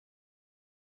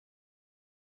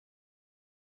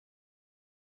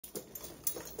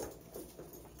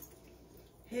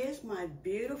Here's my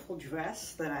beautiful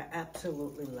dress that I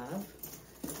absolutely love.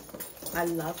 I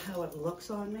love how it looks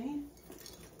on me.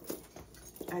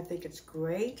 I think it's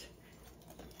great.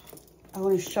 I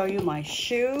want to show you my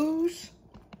shoes,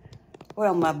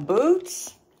 well, my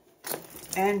boots,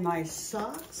 and my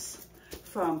socks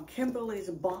from Kimberly's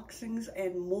Boxings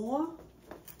and More.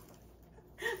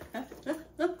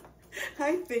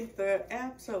 I think they're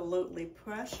absolutely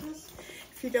precious.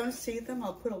 If you don't see them,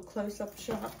 I'll put a close-up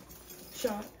shot.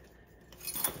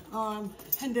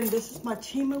 And then this is my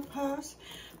Temu purse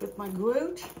with my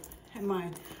Groot and my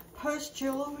purse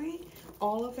jewelry.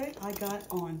 All of it I got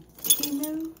on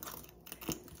Temu.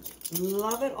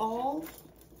 Love it all.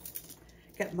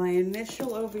 Got my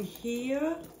initial over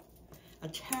here, a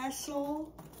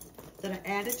tassel that I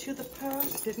added to the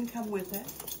purse, didn't come with it.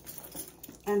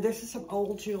 And this is some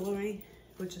old jewelry,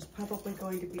 which is probably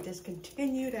going to be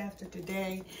discontinued after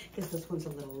today because this one's a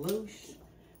little loose.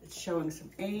 It's showing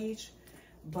some age.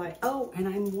 But, oh, and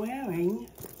I'm wearing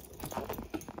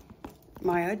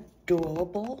my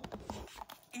adorable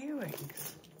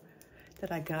earrings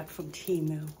that I got from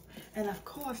Temu. And of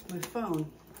course, my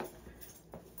phone,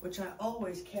 which I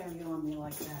always carry on me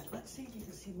like that. Let's see if you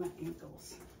can see my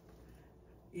ankles.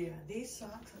 Yeah, these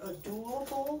socks are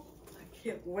adorable. I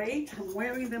can't wait. I'm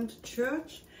wearing them to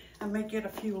church. I may get a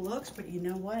few looks, but you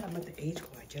know what? I'm at the age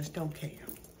where I just don't care.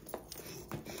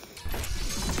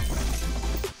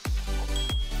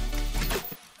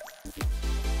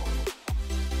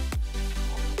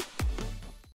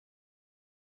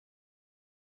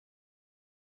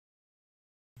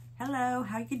 Hello,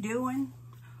 how you doing?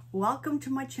 Welcome to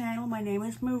my channel. My name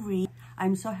is Marie.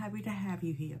 I'm so happy to have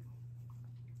you here.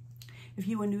 If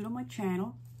you are new to my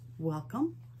channel,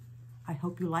 welcome. I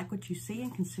hope you like what you see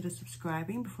and consider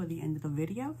subscribing before the end of the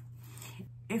video.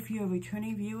 If you're a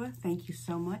returning viewer, thank you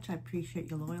so much. I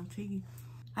appreciate your loyalty.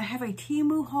 I have a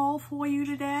Temu haul for you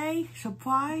today.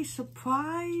 Surprise,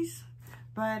 surprise.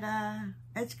 But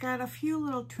it's got a few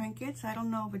little trinkets. I don't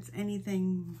know if it's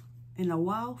anything in a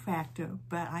wow factor,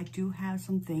 but I do have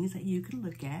some things that you can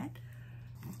look at.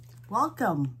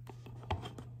 Welcome.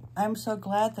 I'm so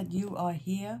glad that you are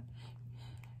here.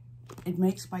 It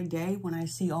makes my day when I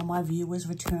see all my viewers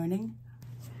returning.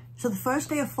 So the first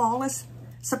day of fall is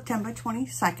September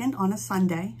 22nd on a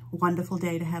Sunday. Wonderful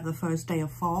day to have the first day of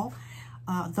fall.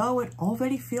 Though it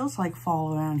already feels like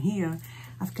fall around here.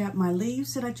 I've got my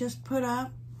leaves that I just put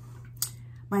up,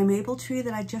 my maple tree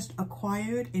that I just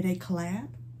acquired in a collab,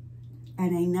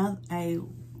 and a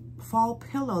fall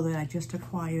pillow that I just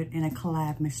acquired in a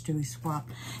collab mystery swap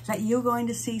that you're going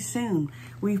to see soon.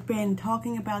 We've been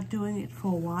talking about doing it for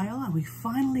a while, and we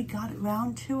finally got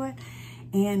around to it,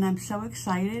 and I'm so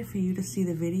excited for you to see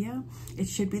the video. It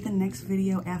should be the next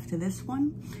video after this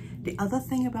one. The other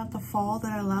thing about the fall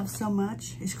that I love so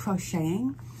much is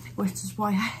crocheting, which is why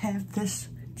I have this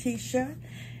t-shirt.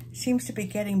 It seems to be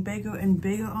getting bigger and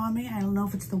bigger on me. I don't know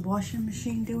if it's the washing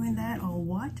machine doing that or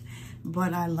what,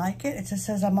 but I like it. It just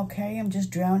says I'm okay. I'm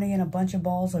just drowning in a bunch of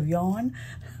balls of yarn.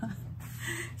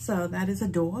 So that is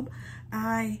adorable.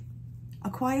 I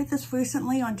acquired this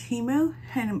recently on Temu,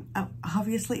 and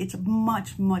obviously it's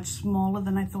much, much smaller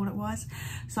than I thought it was.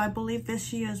 So I believe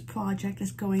this year's project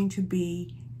is going to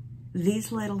be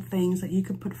these little things that you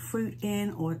can put fruit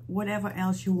in or whatever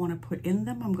else you want to put in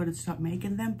them. I'm going to start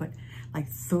making them, but like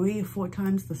 3 or 4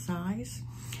 times the size.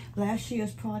 Last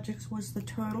year's projects was the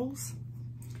turtles.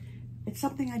 It's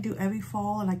something I do every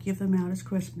fall, and I give them out as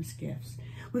Christmas gifts.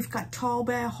 We've got Tall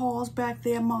Bear Halls back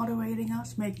there moderating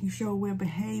us, making sure we're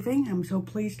behaving. I'm so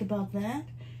pleased about that.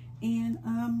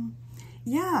 And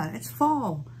yeah, it's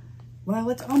fall. Well,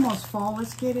 it's almost fall.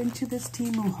 Let's get into this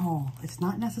Temu haul. It's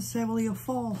not necessarily a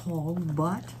fall haul,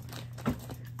 but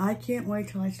I can't wait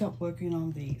till I start working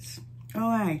on these. All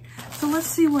right, so let's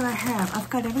see what I have. I've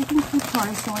got everything through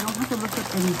price, so I don't have to look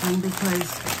at anything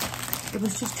because it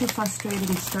was just too frustrating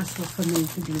and stressful for me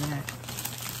to do that.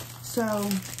 So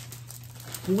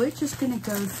we're just gonna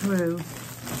go through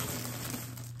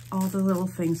all the little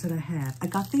things that I have. I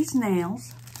got these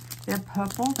nails. They're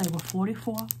purple. They were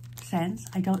 44 cents.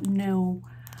 I don't know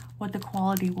what the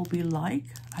quality will be like.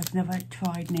 I've never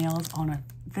tried nails on a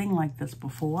thing like this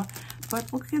before,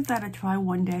 but we'll give that a try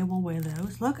one day. We'll wear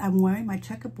those. Look, I'm wearing my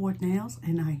checkerboard nails,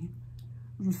 and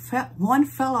one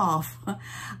fell off.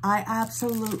 I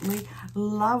absolutely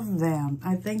love them.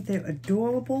 I think they're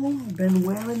adorable. I've been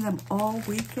wearing them all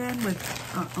weekend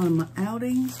with on my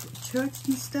outings, church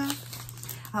and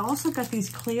stuff. I also got these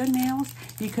clear nails.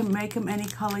 You can make them any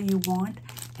color you want.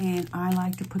 And I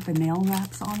like to put the nail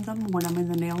wraps on them when I'm in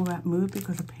the nail wrap mood,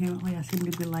 because apparently I seem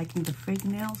to be liking the fake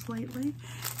nails lately.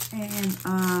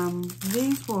 And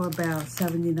these were about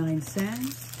 79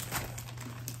 cents.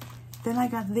 Then I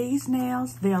got these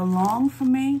nails. They're long for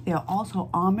me. They're also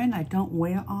almond. I don't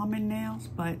wear almond nails,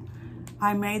 but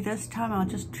I made this time. I'll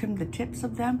just trim the tips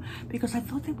of them because I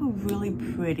thought they were really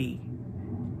pretty.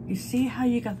 You see how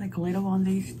you got the glitter on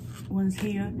these ones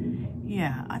here?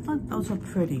 Yeah, I thought those were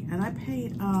pretty. And I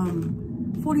paid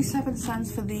 47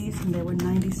 cents for these, and they were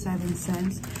 97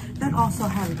 cents. That also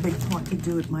had a big part to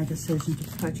do with my decision to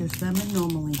purchase them. It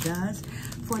normally does.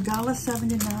 For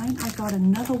 $1.79, I got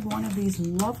another one of these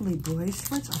lovely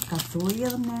bracelets. I've got 3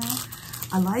 of them now.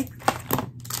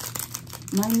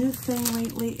 My new thing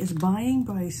lately is buying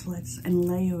bracelets and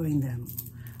layering them.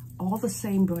 All the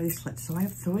same bracelets. So I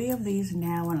have 3 of these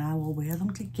now, and I will wear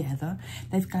them together.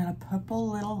 They've got a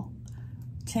purple little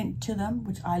tint to them,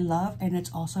 which I love, and it's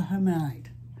also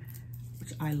hermite,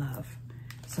 which I love.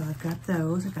 So I've got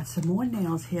those. I've got some more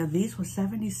nails here. These were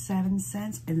 77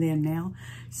 cents, and they're now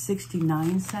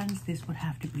 69 cents. This would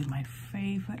have to be my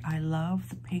favorite. I love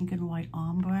the pink and white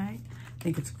ombre. I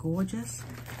think it's gorgeous.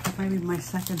 It might be my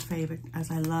second favorite,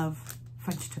 as I love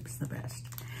French tips the best.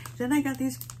 Then I got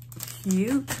these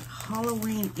cute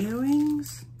Halloween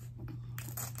earrings.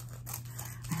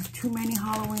 I have too many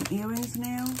Halloween earrings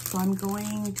now, so I'm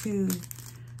going to,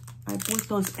 I bought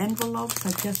those envelopes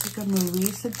that Jessica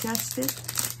Marie suggested,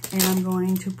 and I'm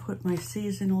going to put my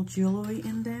seasonal jewelry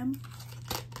in them.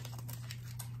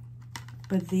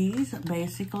 But these,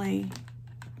 basically,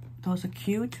 those are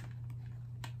cute,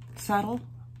 subtle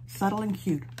and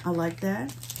cute. I like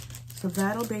that. So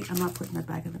that'll be, I'm not putting that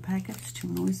back in the packet, it's too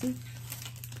noisy.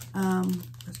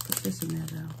 Let's put this in there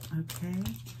though, okay.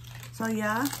 So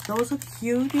yeah, those are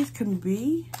cute as can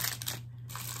be.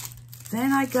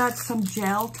 Then I got some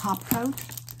gel top coat.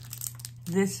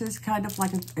 This is kind of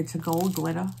like it's a gold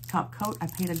glitter top coat. I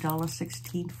paid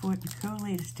 $1.16 for it, and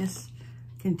currently it's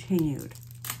discontinued.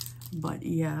 But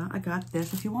yeah, I got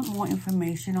this. If you want more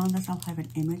information on this, I'll have an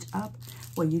image up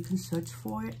where you can search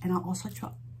for it. And I'll also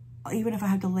try, even if I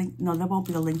have the link, no, there won't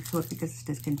be the link to it because it's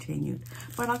discontinued.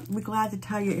 But I'll be glad to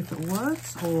tell you if it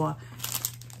works, or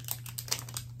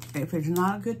if it's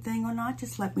not a good thing or not,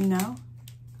 just let me know.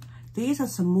 These are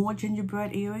some more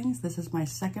gingerbread earrings. This is my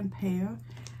second pair.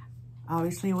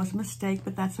 Obviously, it was a mistake,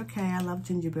 but that's okay. I love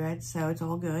gingerbread, so it's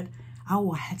all good.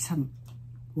 Oh, I had some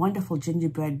wonderful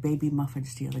gingerbread baby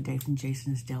muffins the other day from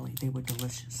Jason's Deli. They were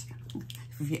delicious.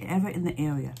 If you're ever in the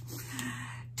area.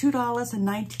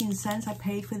 $2.19 I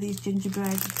paid for these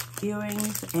gingerbread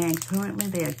earrings, and currently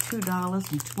they are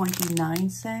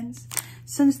 $2.29.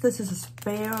 Since this is a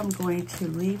spare, I'm going to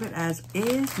leave it as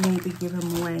is, maybe give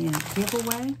them away in a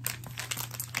giveaway.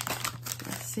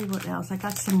 Let's see what else. I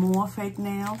got some more fake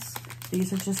nails.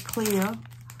 These are just clear.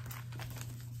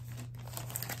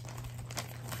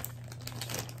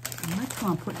 I like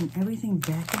how I'm putting everything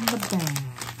back in the bag.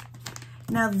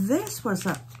 Now this was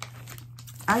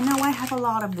I know I have a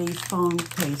lot of these phone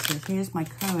cases. Here's my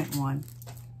current one.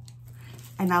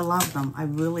 And I love them, I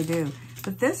really do.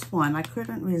 But this one, I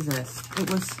couldn't resist. It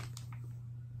was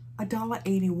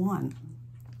 $1.81.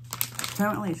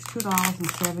 Currently it's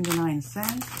 $2.79. So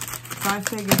I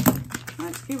figured,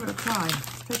 let's give it a try.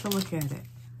 Let's take a look at it.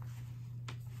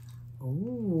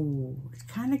 Oh, it's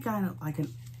kind of got like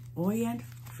an orient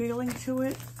feeling to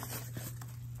it.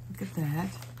 Look at that.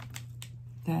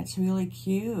 That's really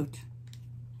cute.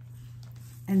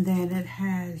 And then it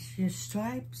has your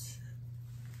straps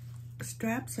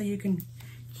so you can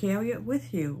carry it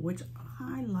with you, which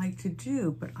I like to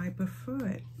do, but I prefer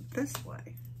it this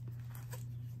way.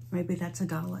 Maybe that's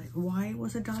 $1. Why it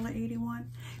was $1.81?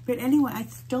 But anyway, I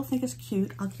still think it's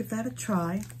cute. I'll give that a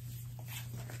try.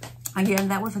 Again,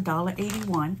 that was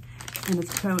 $1.81, and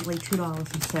it's currently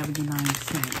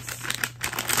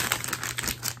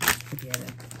 $2.79. Forget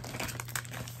it.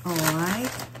 All right.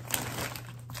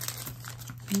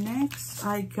 Next,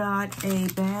 I got a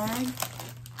bag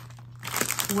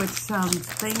with some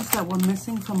things that were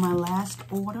missing from my last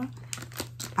order.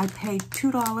 I paid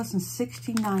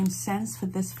 $2.69 for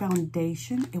this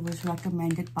foundation. It was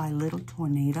recommended by Little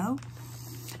Tornado,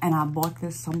 and I bought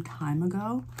this some time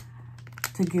ago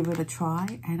to give it a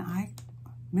try, and I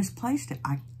misplaced it.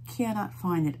 I cannot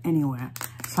find it anywhere.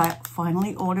 So I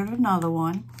finally ordered another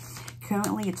one.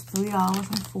 Currently, it's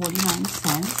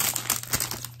 $3.49.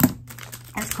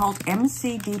 It's called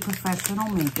MCD Professional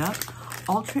Makeup,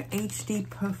 Ultra HD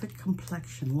Perfect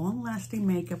Complexion, long-lasting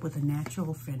makeup with a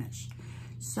natural finish.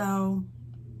 So,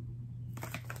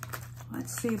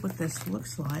 let's see what this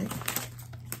looks like.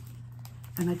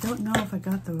 And I don't know if I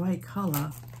got the right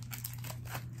color.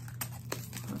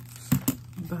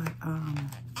 But,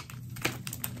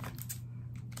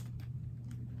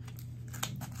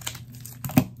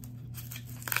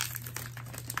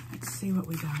 let's see what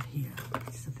we got here.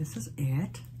 So this is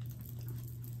it.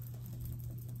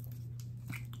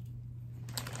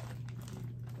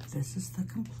 This is the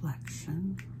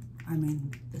complexion. I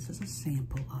mean, this is a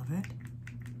sample of it.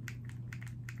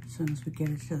 As soon as we get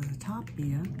it to the top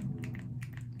here.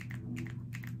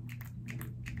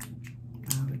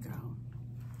 There we go.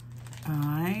 All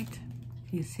right.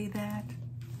 Can you see that?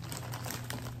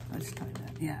 Let's try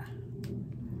that. Yeah.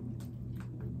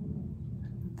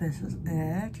 This is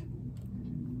it.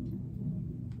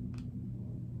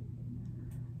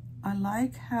 I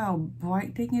like how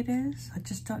brightening it is. I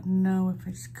just don't know if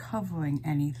it's covering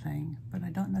anything, but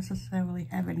I don't necessarily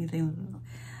have anything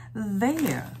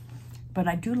there. But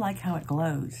I do like how it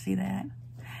glows. See that?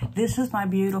 This is my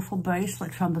beautiful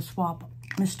bracelet from the swap,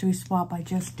 mystery swap I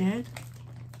just did.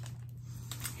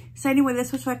 So anyway,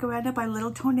 this was recommended by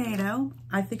Little Tornado.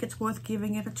 I think it's worth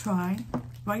giving it a try.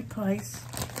 Right price.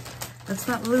 Let's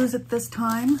not lose it this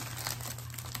time.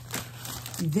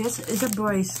 This is a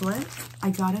bracelet. I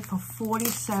got it for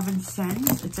 47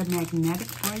 cents. It's a magnetic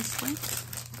bracelet.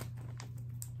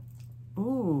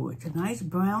 Ooh, it's a nice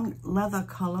brown leather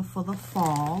color for the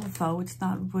fall, though it's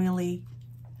not really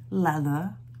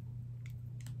leather.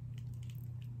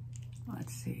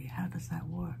 Let's see, how does that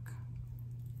work?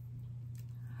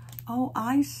 Oh,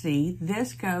 I see.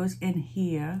 This goes in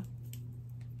here.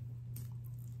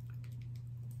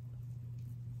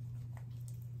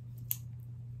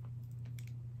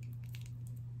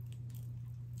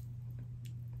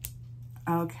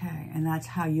 Okay, and that's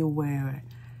how you wear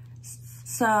it.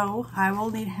 So I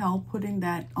will need help putting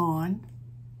that on,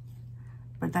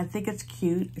 but I think it's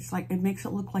cute. It's like, it makes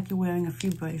it look like you're wearing a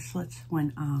few bracelets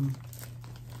when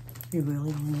you're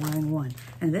really only wearing one.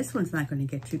 And this one's not going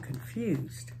to get you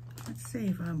confused. Let's see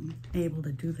if I'm able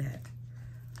to do that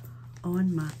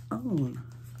on my own.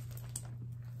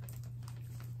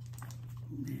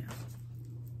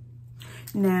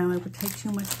 Now, it would take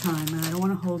too much time, and I don't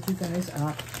want to hold you guys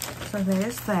up. So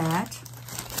there's that.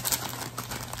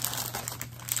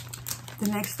 The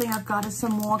next thing I've got is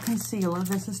some more concealer.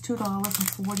 This is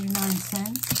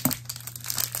 $2.49.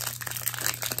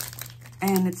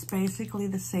 And it's basically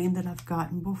the same that I've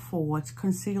gotten before. It's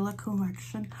concealer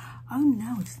correction. Oh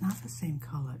no, it's not the same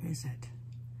color, is it?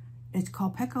 It's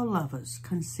called Pecco Lovers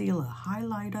Concealer,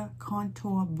 Highlighter,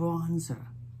 Contour, Bronzer.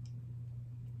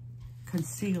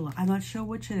 Concealer. I'm not sure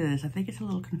which it is. I think it's a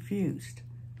little confused.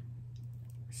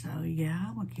 So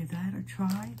yeah, we'll give that a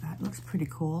try. That looks pretty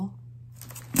cool.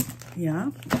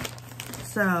 Yeah.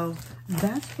 So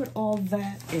that's what all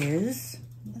that is.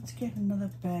 Let's get another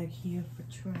bag here for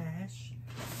trash.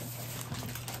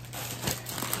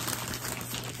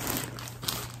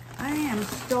 I am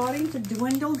starting to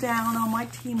dwindle down on my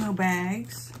Temu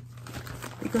bags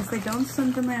because they don't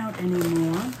send them out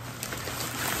anymore.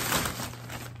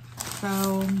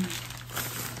 So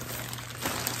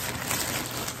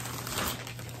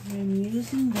I'm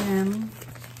using them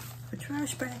for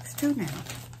trash bags too now.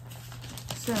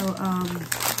 So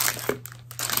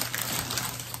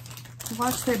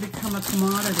watch they become a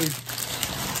commodity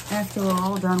after we're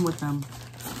all done with them.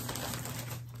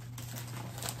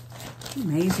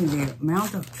 Amazing the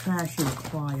amount of trash you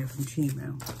acquire from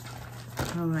Temu.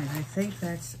 All right, I think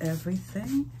that's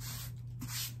everything.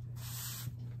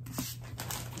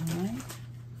 All right.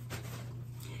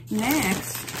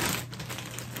 Next,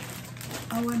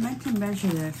 oh, I meant to measure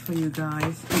this for you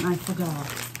guys, and I forgot.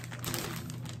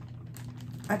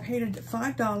 I paid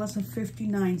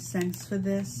 $5.59 for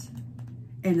this,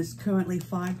 and it's currently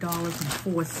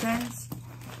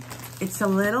 $5.04. It's a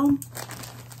little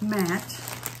matte,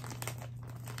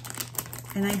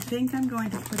 and I think I'm going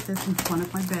to put this in front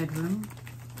of my bedroom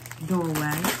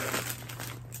doorway.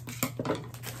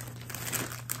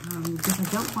 Because I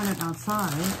don't want it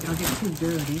outside. It'll get too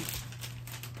dirty.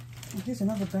 And here's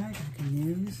another bag I can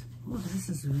use. Oh, this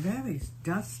is very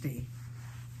dusty.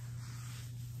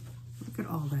 Look at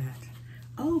all that.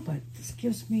 Oh, but this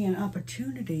gives me an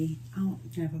opportunity. Oh,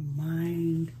 never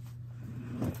mind.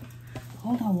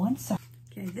 Hold on one second.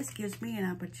 Okay, this gives me an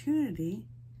opportunity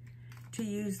to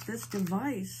use this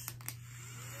device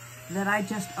that I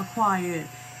just acquired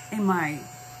in my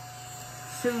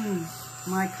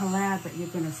collab that you're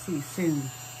going to see soon.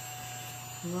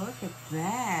 Look at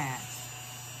that.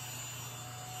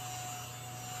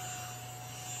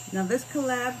 Now this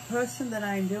collab person that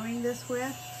I'm doing this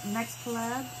with, next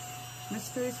collab,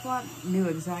 Mystery Swap, knew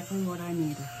exactly what I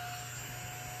needed.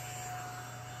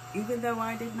 Even though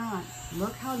I did not.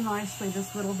 Look how nicely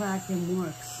this little vacuum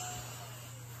works.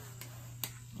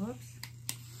 Whoops.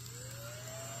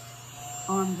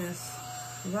 on this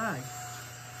rug.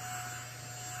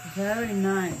 Very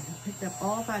nice. I picked up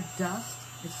all that dust.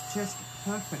 It's just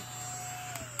perfect.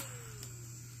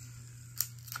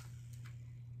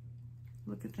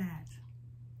 Look at that.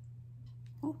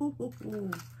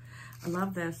 Ooh. I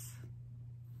love this.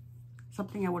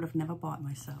 Something I would have never bought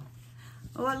myself.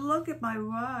 Oh, and look at my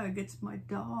rug. It's my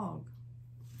dog.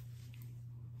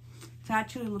 It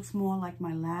actually looks more like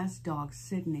my last dog,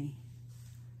 Sydney.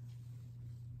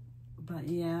 But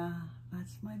yeah,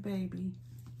 that's my baby.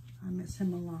 I miss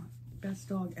him a lot. Best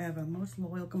dog ever. Most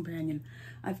loyal companion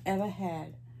I've ever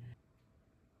had.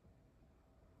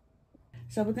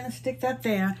 So we're going to stick that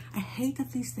there. I hate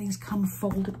that these things come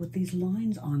folded with these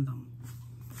lines on them.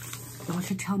 Y'all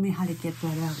should tell me how to get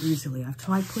that out easily. I've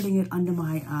tried putting it under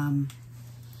my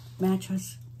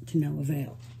mattress to no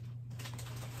avail.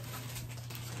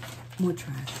 More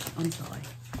trash. I'm sorry.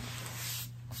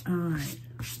 All right.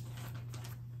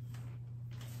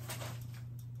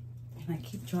 And I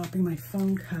keep dropping my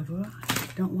phone cover. I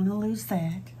don't want to lose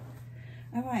that.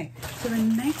 All right. So the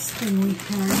next thing we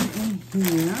have in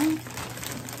here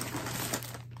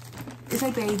is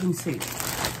a bathing suit.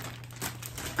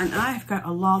 And I've got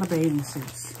a lot of bathing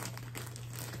suits.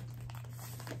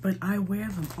 But I wear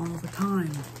them all the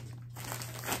time.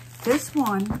 This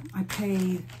one I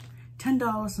paid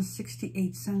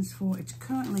 $10.68 for. It's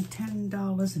currently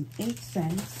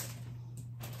 $10.08.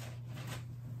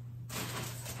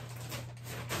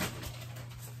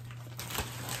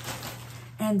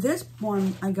 And this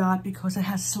one I got because it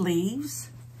has sleeves.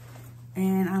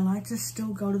 And I like to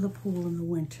still go to the pool in the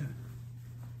winter.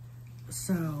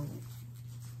 So,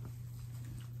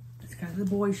 it's got the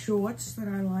boy shorts that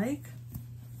I like.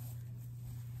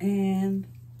 And,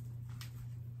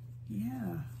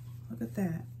 yeah, look at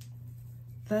that.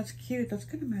 That's cute. That's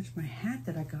going to match my hat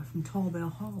that I got from Tall Bell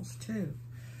Halls, too.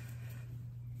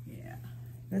 Yeah,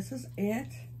 this is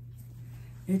it.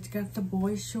 It's got the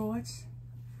boy shorts.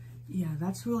 Yeah,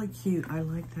 that's really cute. I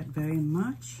like that very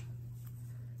much.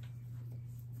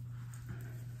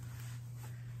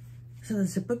 So the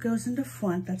zipper goes in the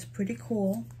front. That's pretty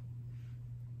cool.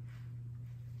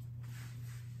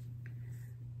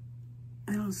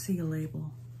 I don't see a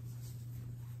label.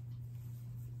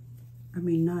 I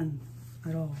mean, none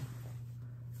at all.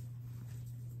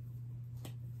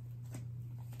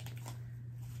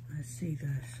 I see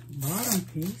this bottom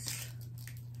piece.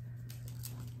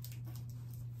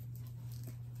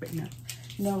 But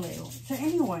no label. So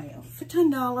anyway, for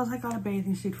 $10, I got a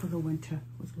bathing suit for the winter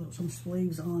with some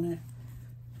sleeves on it.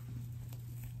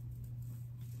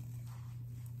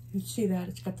 You see that?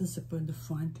 It's got the zipper in the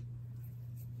front.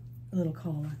 A little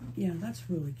collar. Yeah, that's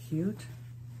really cute.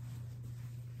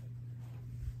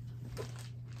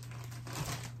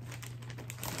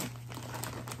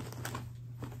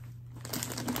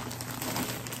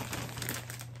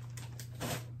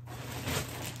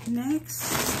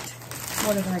 Next,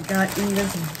 what have I got in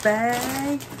this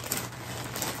bag?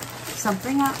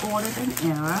 Something I ordered in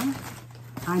error.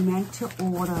 I meant to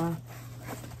order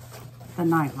the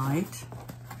nightlight,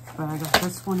 but I got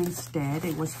this one instead.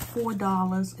 It was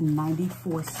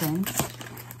 $4.94.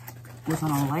 It was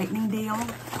on a lightning deal.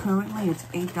 Currently, it's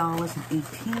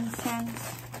 $8.18.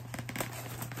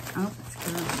 Oh, it's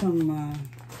got some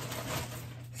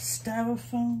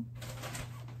styrofoam.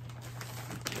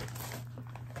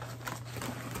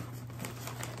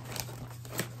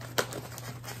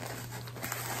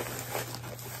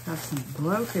 Got some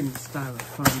broken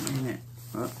styrofoam in it.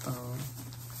 Uh-oh.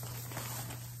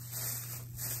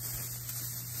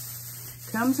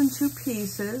 Comes in 2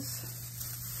 pieces.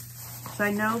 So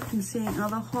I know from seeing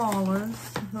other haulers,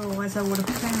 otherwise I would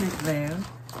have panicked there.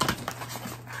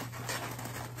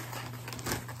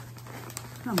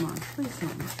 Come on, please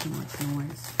don't make too much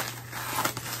noise.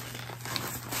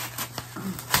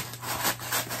 Oh.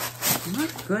 My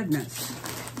goodness.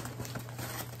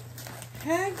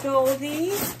 Hey,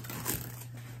 Goldie.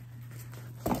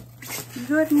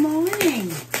 Good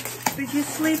morning. Did you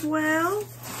sleep well?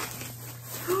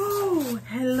 Oh,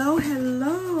 hello,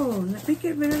 hello. Let me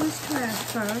get rid of this trash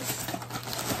first.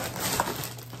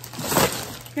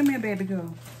 Come here, baby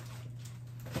girl.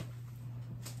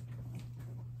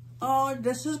 Oh,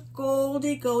 this is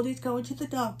Goldie. Goldie's going to the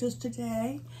doctor's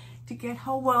today to get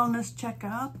her wellness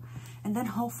checkup. And then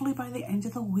hopefully by the end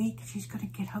of the week, she's going to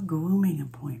get her grooming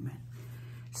appointment.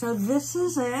 So this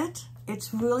is it.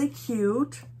 It's really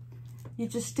cute. You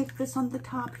just stick this on the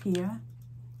top here.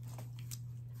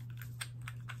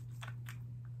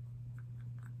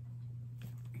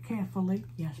 Carefully.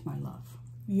 Yes, my love.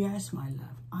 Yes, my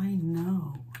love. I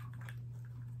know.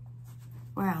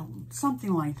 Well,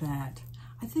 something like that.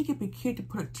 I think it'd be cute to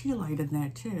put a tea light in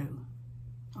there too.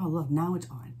 Oh, look, now it's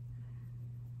on.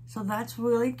 So that's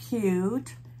really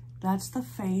cute. That's the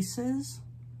faces.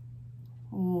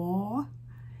 Oh,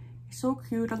 so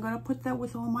cute. I'm going to put that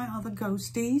with all my other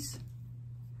ghosties.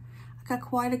 I got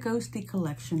quite a ghostie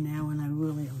collection now, and I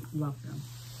really love them.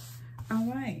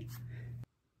 All right.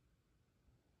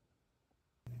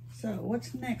 So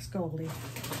what's next, Goldie?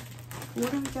 What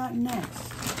have we got next?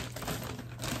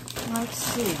 Let's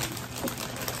see.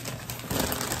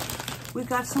 We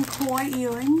got some koi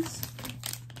earrings.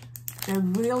 They're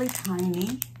really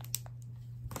tiny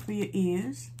for your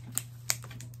ears.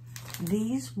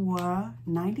 These were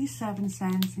 97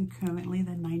 cents and currently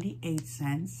they're 98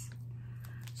 cents.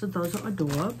 So those are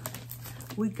adorable.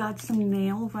 We got some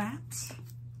nail wraps,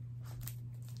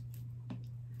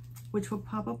 which were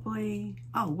probably,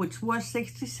 which were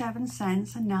 67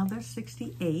 cents and now they're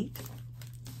 68.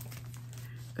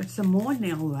 Got some more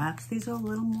nail wraps. These are a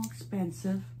little more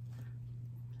expensive.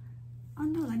 Oh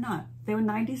no, they're not. They were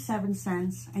 97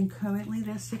 cents and currently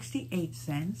they're 68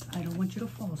 cents. I don't want you to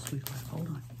fall, sweetheart. Hold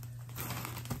on.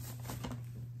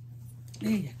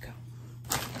 There you go.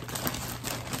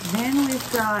 Then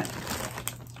we've got,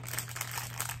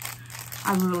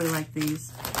 I really like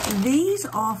these. These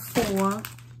are for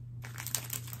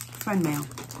friend mail.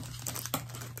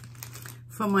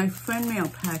 For my friend mail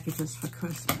packages for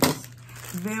Christmas.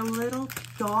 They're little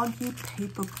doggy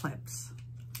paper clips.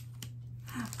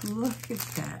 Look at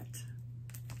that.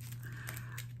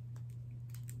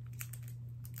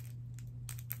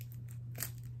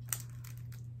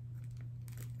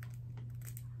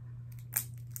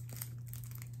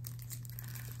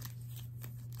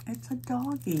 It's a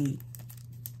doggy.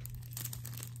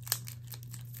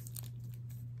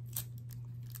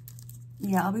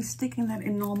 Yeah, I'll be sticking that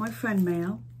in all my friend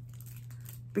mail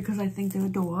because I think they're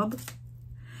adorable.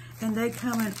 And they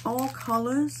come in all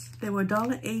colors. They were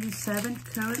 $1.87.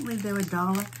 Currently, they're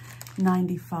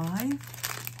 $1.95.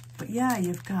 But yeah,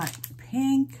 you've got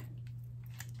pink.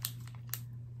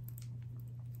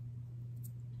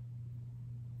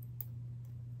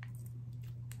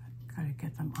 Gotta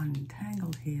get them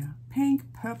untangled here.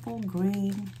 Pink, purple,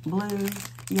 green, blue,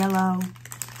 yellow.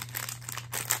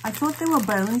 I thought they were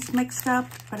bones mixed up,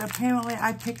 but apparently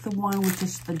I picked the one with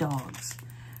just the dogs.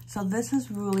 So this is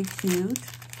really cute.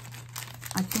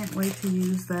 I can't wait to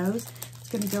use those. It's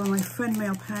going to go in my friend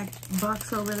mail pack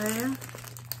box over there,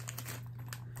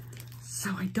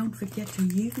 so I don't forget to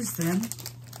use them.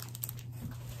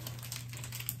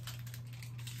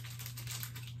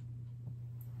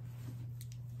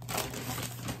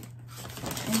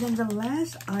 And then the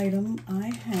last item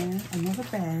I have, another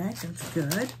bag. That's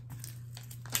good.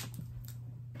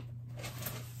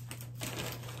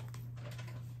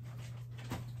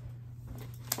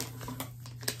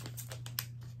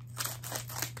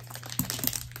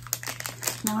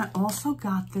 Now, I also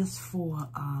got this for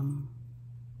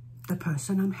the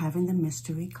person I'm having the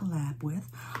mystery collab with.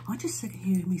 Aren't you sick of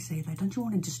hearing me say that? Don't you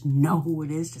want to just know who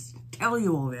it is? Just tell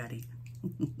you already.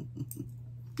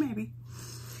 Maybe.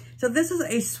 So this is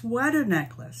a sweater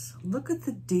necklace. Look at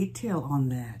the detail on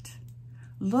that.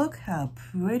 Look how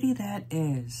pretty that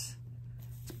is.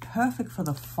 It's perfect for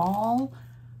the fall.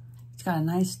 It's got a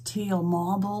nice teal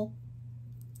marble,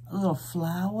 little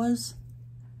flowers,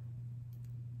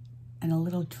 and a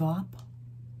little drop,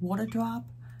 water drop.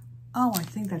 Oh, I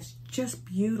think that's just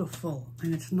beautiful.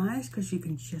 And it's nice because you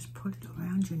can just put it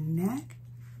around your neck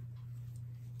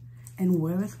and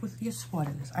wear it with your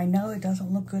sweaters. I know it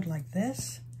doesn't look good like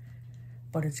this,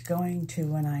 but it's going to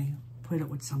when I put it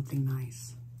with something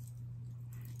nice.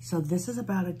 So this is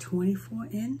about a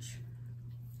 24-inch.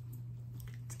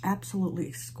 It's absolutely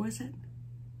exquisite.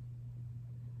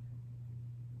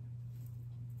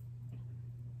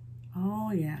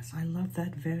 Oh yes, I love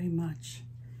that very much.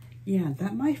 Yeah,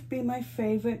 that might be my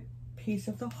favorite piece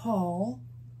of the haul,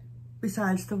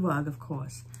 besides the rug, of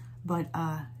course. But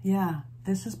yeah,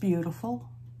 this is beautiful.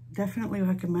 Definitely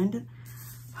recommend it.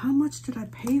 How much did I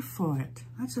pay for it?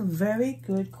 That's a very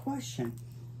good question.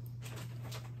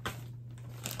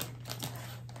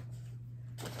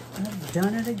 I've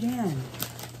done it again.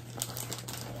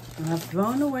 I've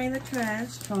thrown away the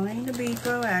trash, trying to be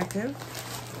proactive.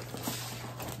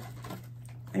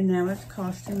 And now it's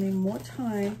costing me more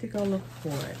time to go look for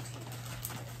it.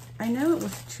 I know it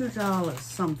was $2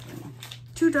 something.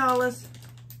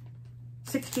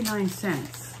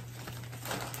 $2.69.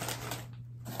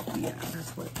 Yeah,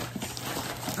 that's what it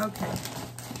was. Okay.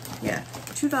 Yeah,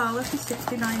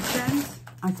 $2.69.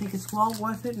 I think it's well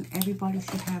worth it, and everybody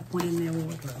should have one in their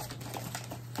wardrobe.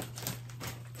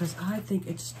 Because I think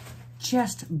it's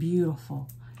just beautiful.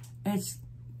 It's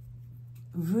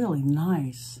really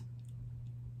nice.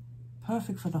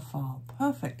 perfect for the fall.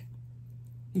 Perfect.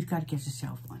 You've got to get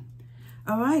yourself one.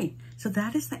 All right, so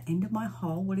that is the end of my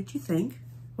haul. What did you think?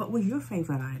 What was your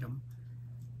favorite item?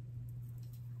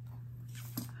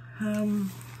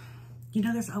 You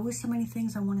know, there's always so many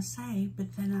things I want to say,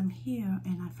 but then I'm here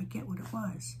and I forget what it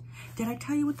was. Did I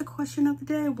tell you what the question of the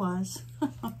day was?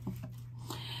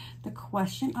 The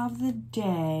question of the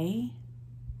day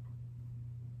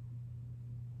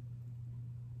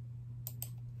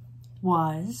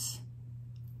was,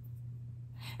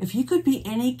 if you could be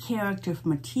any character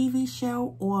from a TV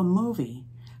show or a movie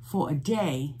for a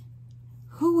day,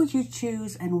 who would you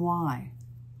choose and why?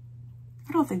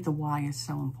 I don't think the why is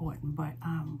so important, but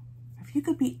if you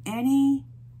could be any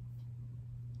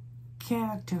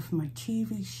character from a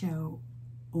TV show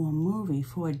or a movie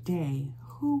for a day,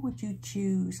 who would you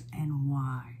choose and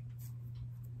why?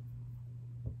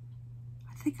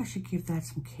 I think I should give that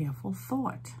some careful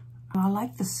thought. I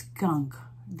like the skunk,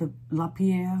 the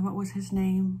LaPierre, what was his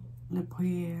name?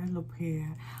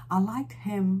 LaPierre. I liked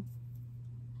him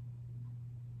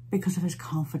because of his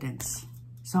confidence.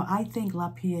 So I think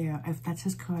LaPierre, if that's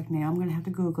his correct name, I'm going to have to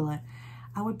Google it.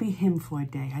 I would be him for a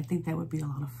day. I think that would be a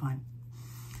lot of fun.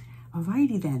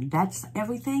 Alrighty then, that's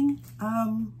everything.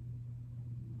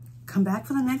 Come back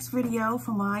for the next video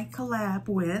for my collab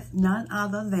with none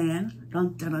other than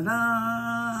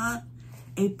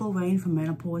April Rain from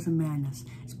Menopause and Madness.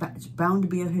 It's bound to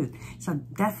be a hoot. So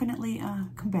definitely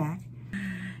come back.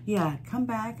 Yeah, come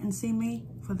back and see me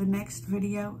for the next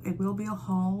video. It will be a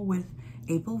haul with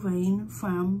April Rain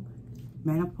from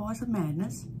Menopause and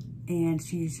Madness. And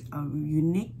she's a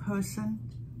unique person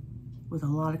with a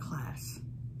lot of class.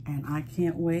 And I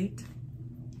can't wait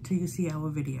till you see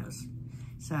our videos.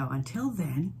 So until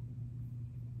then,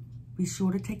 be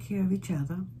sure to take care of each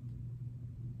other.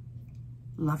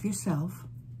 Love yourself.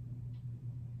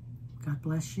 God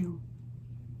bless you.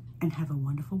 And have a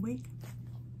wonderful week.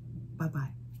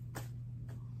 Bye-bye.